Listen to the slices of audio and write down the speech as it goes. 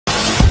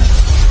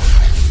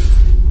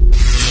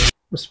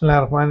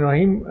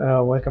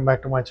Bismillahirrahmanirrahim. Welcome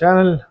back to my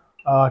channel.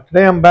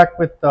 Today I'm back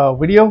with a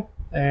video,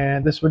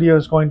 and this video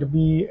is going to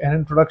be an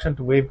introduction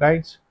to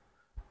waveguides.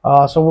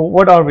 So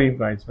what are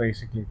waveguides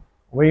basically?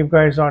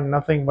 Waveguides are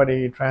nothing but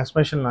a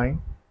transmission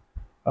line.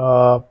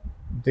 Uh,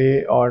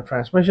 they are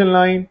transmission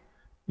line.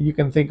 You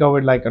can think of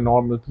it like a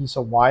normal piece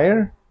of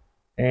wire.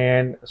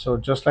 And so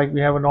just like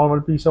we have a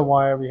normal piece of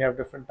wire, we have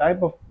different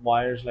type of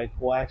wires like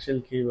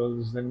coaxial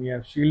cables. Then we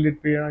have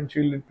shielded pair,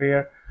 unshielded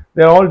pair.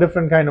 They're all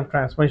different kind of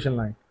transmission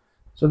line.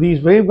 So these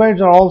waveguides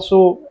are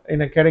also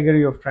in a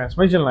category of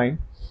transmission line,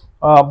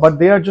 but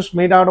they are just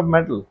made out of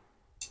metal.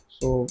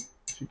 So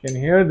if you can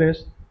hear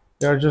this,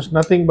 they are just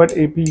nothing but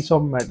a piece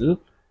of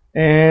metal,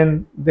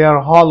 and they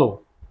are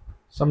hollow.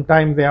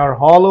 Sometimes they are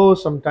hollow,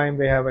 sometimes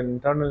they have an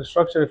internal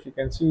structure. If you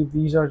can see,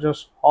 these are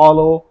just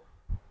hollow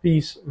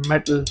piece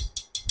metal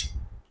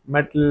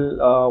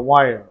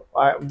wire,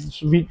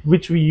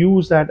 which we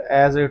use that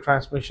as a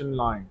transmission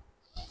line.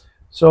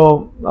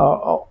 So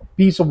a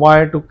piece of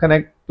wire to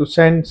connect, to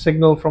send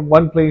signal from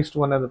one place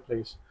to another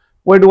place.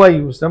 Where do I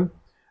use them?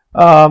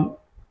 Um,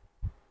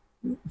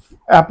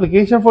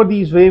 Application for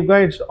these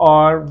waveguides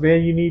are where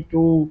you need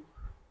to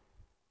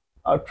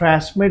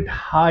transmit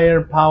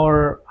higher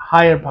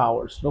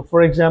powers. So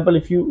for example,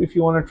 if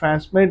you want to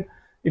transmit,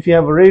 if you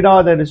have a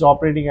radar that is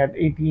operating at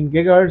 18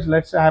 gigahertz,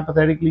 let's say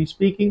hypothetically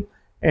speaking,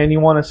 and you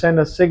want to send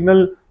a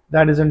signal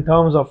that is in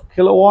terms of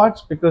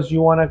kilowatts, because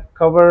you want to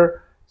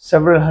cover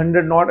several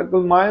hundred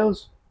nautical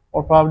miles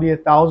or probably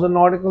 1,000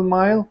 nautical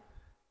mile,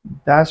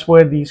 that's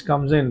where these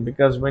comes in.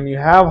 Because when you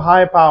have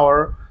high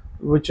power,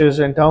 which is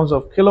in terms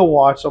of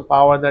kilowatts of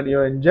power that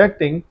you're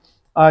injecting,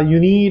 you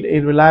need a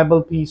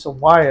reliable piece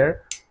of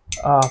wire,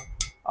 uh,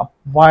 a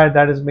wire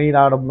that is made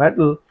out of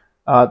metal,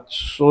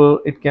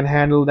 so it can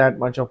handle that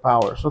much of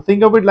power. So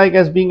think of it like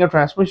as being a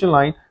transmission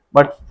line,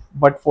 but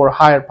for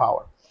higher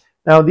power.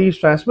 Now these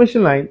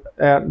transmission line,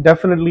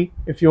 definitely,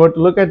 if you were to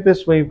look at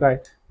this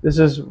waveguide, this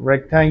is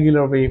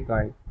rectangular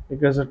waveguide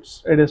because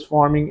it is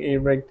forming a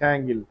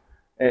rectangle.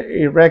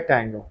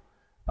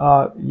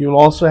 You'll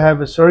also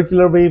have a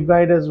circular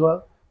waveguide as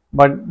well,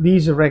 but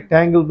these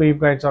rectangle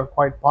waveguides are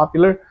quite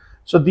popular.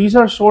 So these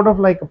are sort of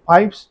like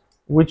pipes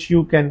which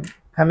you can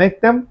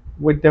connect them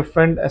with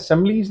different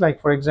assemblies. Like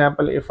for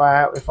example, if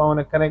I want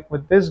to connect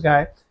with this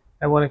guy,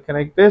 I want to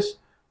connect this,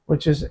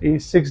 which is a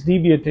 6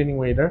 dB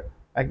attenuator.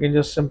 I can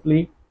just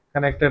simply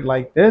connect it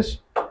like this.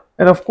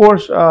 And of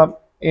course,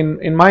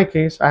 in my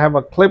case, I have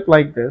a clip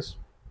like this.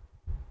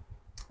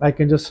 I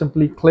can just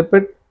simply clip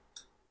it,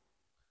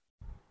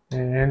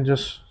 and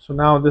just so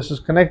now this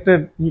is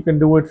connected. You can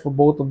do it for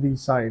both of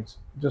these sides.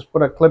 Just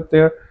put a clip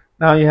there.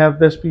 Now you have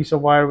this piece of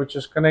wire which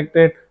is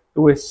connected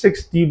to a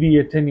 6 dB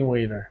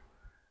attenuator.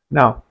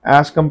 Now,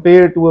 as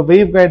compared to a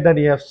waveguide that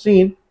you have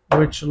seen,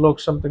 which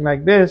looks something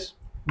like this,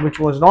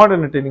 which was not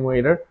an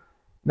attenuator,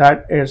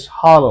 that is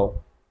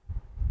hollow,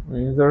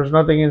 means there's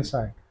nothing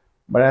inside.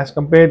 But as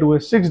compared to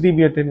a 6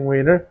 dB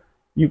attenuator,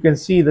 you can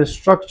see the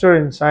structure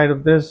inside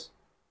of this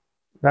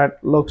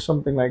that looks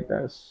something like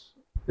this.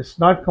 It's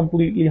not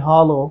completely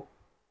hollow.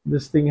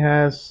 This thing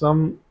has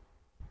some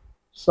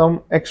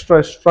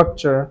extra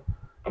structure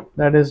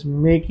that is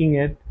making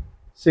it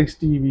 6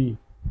 dB,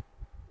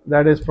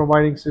 that is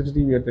providing 6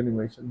 dB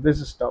attenuation.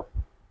 This is tough.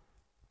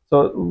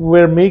 So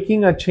we're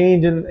making a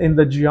change in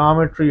the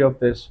geometry of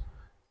this,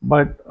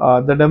 but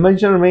the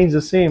dimension remains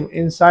the same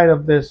inside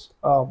of this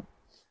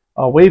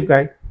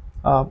waveguide.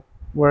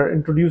 We're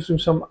introducing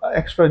some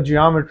extra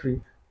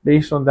geometry.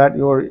 Based on that,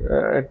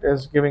 it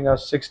is giving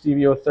us 6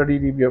 dB or 30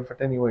 dB of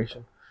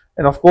attenuation.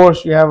 And of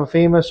course, you have a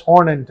famous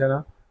horn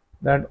antenna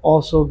that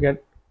also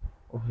get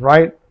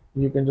right.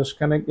 You can just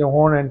connect your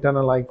horn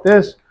antenna like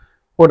this,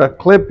 put a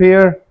clip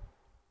here,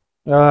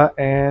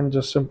 and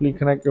just simply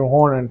connect your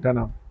horn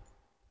antenna.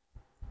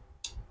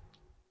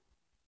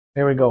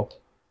 There we go.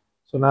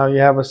 So now you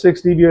have a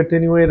 6 dB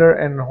attenuator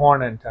and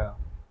horn antenna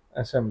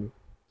assembly.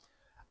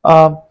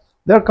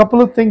 There are a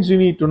couple of things you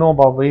need to know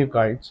about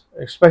waveguides,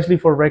 especially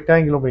for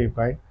rectangular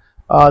waveguide.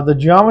 The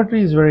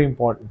geometry is very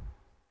important,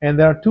 and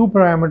there are two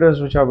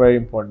parameters which are very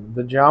important: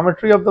 the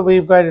geometry of the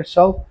waveguide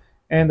itself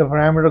and the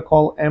parameter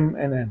called M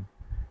and N.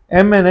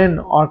 M and N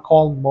are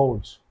called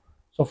modes.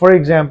 So for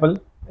example,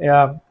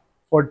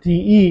 for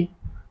TE,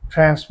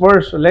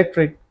 transverse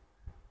electric,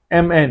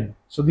 MN.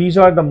 So these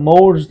are the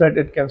modes that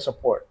it can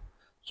support.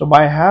 So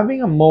by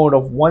having a mode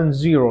of 10,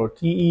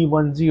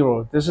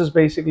 TE10, this is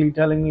basically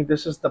telling me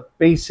this is the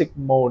basic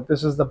mode.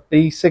 This is the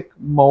basic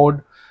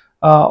mode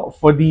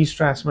for these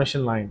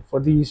transmission lines,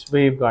 for these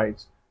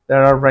waveguides that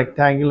are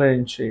rectangular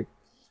in shape.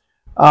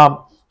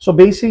 So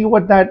basically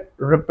what that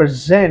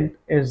represent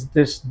is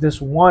this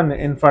one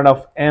in front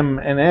of M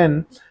and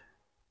N.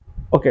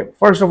 Okay,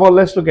 first of all,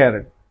 let's look at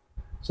it.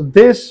 So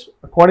this,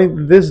 according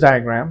to this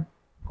diagram,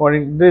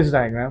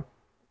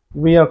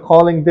 we are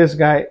calling this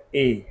guy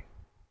A.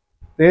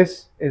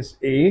 This is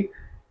A,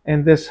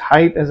 and this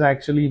height is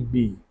actually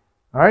B.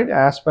 All right,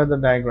 as per the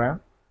diagram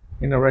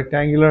in a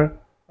rectangular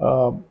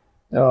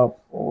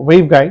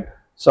waveguide.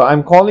 So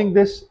I'm calling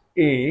this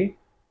A,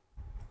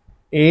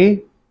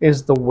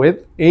 is the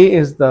width, A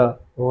is the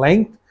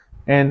length,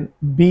 and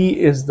B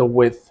is the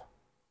width.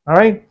 All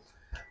right.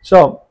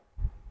 So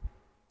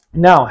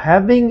now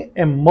having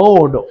a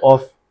mode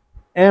of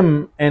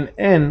M and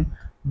N,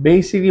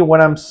 basically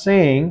what I'm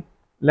saying,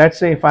 let's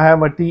say if I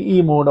have a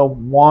TE mode of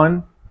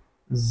 1,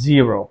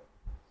 0.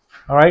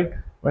 All right.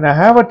 When I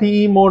have a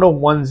TE mode of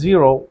 1,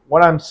 0,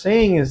 what I'm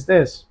saying is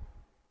this,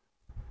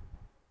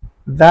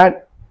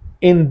 that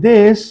in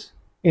this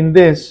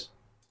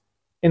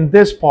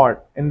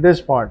part,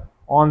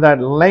 on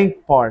that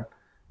length part,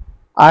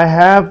 I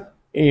have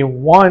a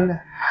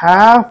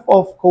 1/2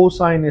 of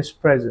cosine is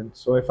present.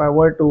 So if I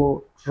were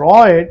to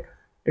draw it,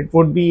 it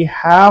would be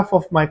half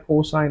of my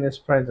cosine is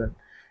present.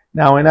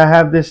 Now when I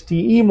have this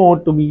TE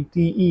mode to be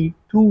TE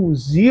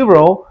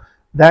 0,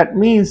 that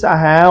means I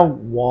have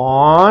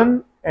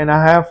 1 and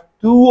I have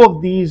 2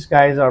 of these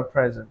guys are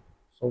present.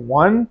 So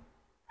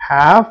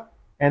 1/2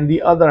 and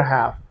the other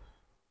half.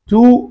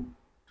 Two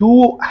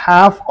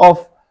half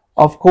of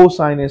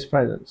cosine is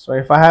present. So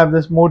if I have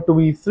this mode to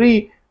be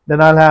 3,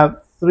 then I'll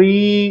have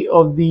 3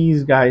 of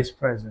these guys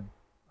present.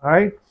 All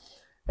right.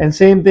 And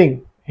same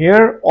thing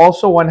here,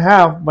 also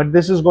 1/2, but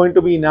this is going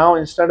to be now,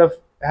 instead of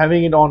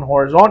having it on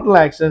horizontal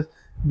axis,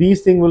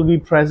 these things will be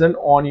present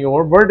on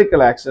your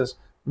vertical axis,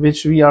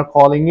 which we are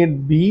calling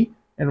it B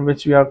and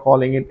which we are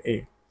calling it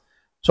A.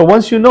 So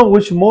once you know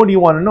which mode you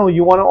want to know,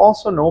 you want to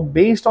also know,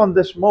 based on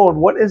this mode,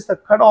 what is the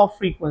cutoff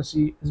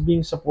frequency is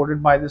being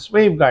supported by this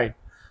waveguide.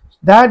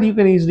 That you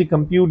can easily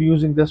compute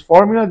using this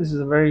formula. This is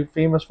a very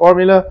famous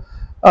formula.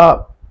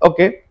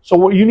 Okay,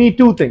 so you need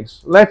two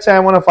things. Let's say I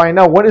want to find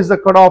out what is the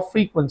cutoff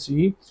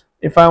frequency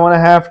if I want to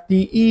have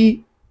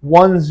TE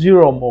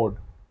 10 mode,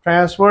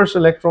 transverse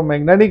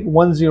electromagnetic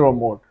 10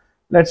 mode.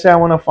 Let's say I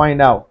want to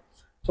find out.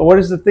 So what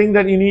is the thing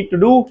that you need to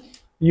do?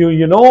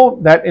 You know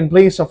that in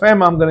place of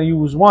M I'm going to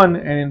use 1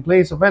 and in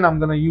place of N I'm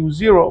going to use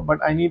 0,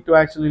 but I need to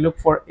actually look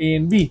for A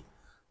and B.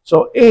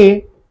 So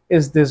A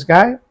is this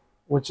guy,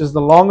 which is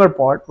the longer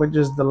part, which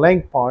is the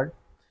length part,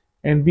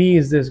 and B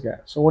is this guy.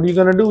 So what are you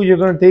going to do? You're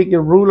going to take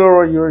your ruler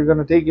or you're going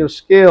to take your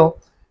scale,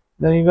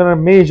 then you're going to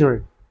measure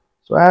it.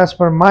 So as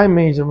per my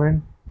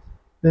measurement,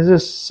 this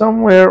is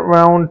somewhere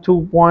around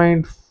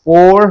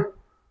 2.4.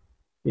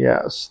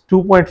 Yes,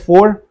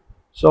 2.4.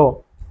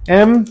 So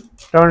A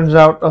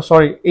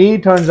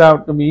turns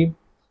out to be,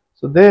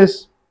 so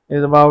this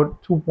is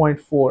about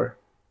 2.4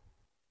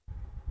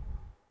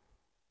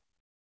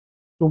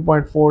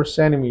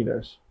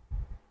 centimeters.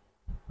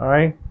 All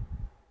right,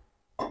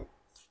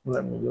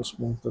 let me just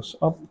move this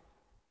up.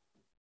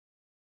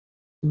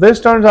 This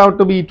turns out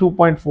to be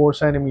 2.4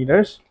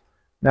 centimeters.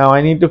 Now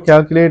I need to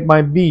calculate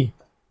my B,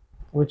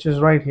 which is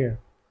right here.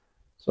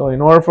 So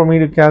in order for me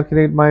to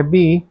calculate my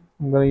B,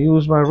 I'm going to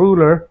use my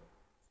ruler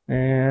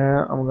and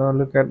I'm going to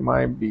look at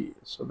my B.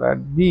 So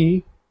that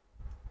B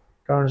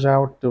turns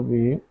out to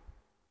be,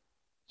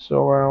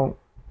 so around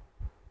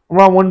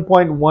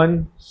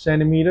 1.1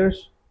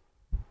 centimeters,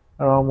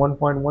 around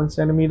 1.1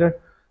 centimeter.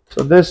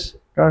 So this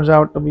turns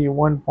out to be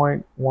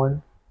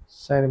 1.1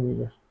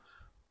 centimeters.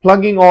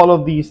 Plugging all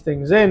of these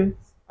things in,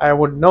 I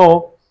would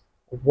know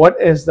what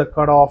is the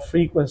cutoff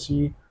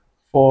frequency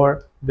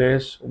for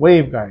this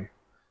waveguide.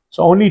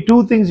 So only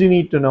two things you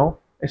need to know.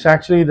 It's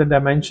actually the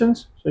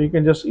dimensions. So you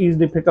can just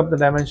easily pick up the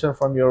dimension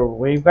from your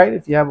waveguide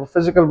if you have a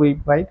physical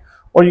waveguide,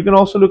 or you can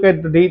also look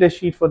at the data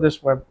sheet for this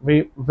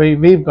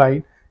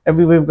waveguide.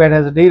 Every waveguide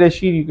has a data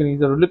sheet. You can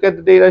either look at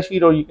the data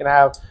sheet or you can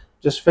have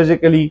just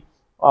physically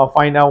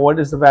find out what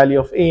is the value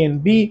of A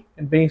and B,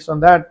 and based on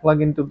that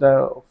plug into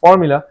the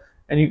formula,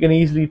 and you can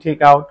easily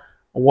take out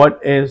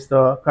what is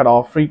the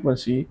cutoff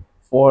frequency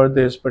for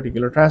this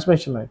particular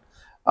transmission line.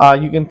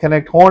 You can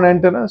connect horn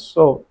antennas.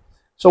 So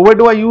where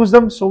do I use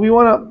them? So we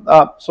want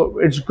to, so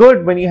it's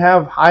good when you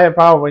have higher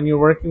power, when you're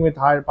working with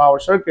higher power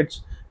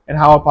circuits and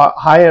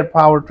higher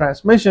power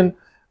transmission.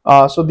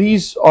 So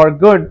these are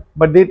good,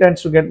 but they tend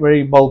to get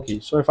very bulky.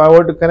 So if I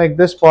were to connect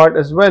this part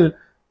as well,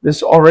 this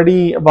is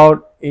already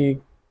about a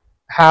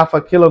half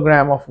a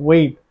kilogram of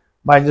weight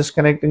by just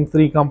connecting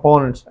 3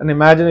 components. And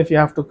imagine if you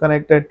have to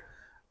connect it,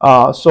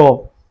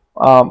 so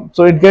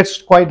it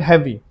gets quite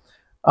heavy.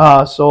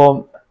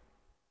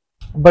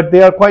 But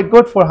they are quite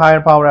good for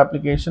higher power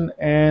application,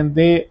 and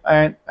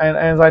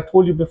as I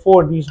told you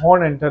before, these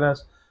horn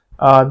antennas,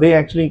 they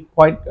actually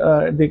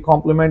they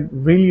complement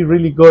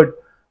really good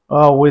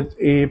with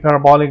a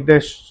parabolic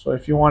dish. So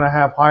if you want to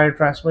have higher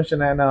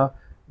transmission and a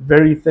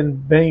very thin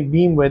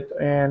beam width,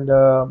 and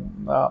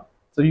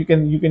so you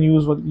can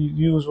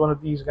use one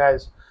of these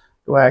guys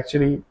to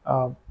actually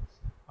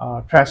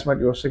transmit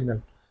your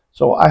signal.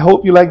 So I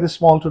hope you like this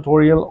small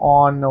tutorial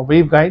on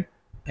waveguide.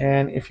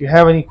 And if you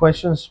have any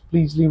questions,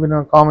 please leave it in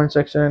the comment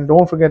section, and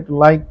don't forget to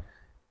like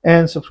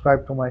and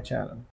subscribe to my channel.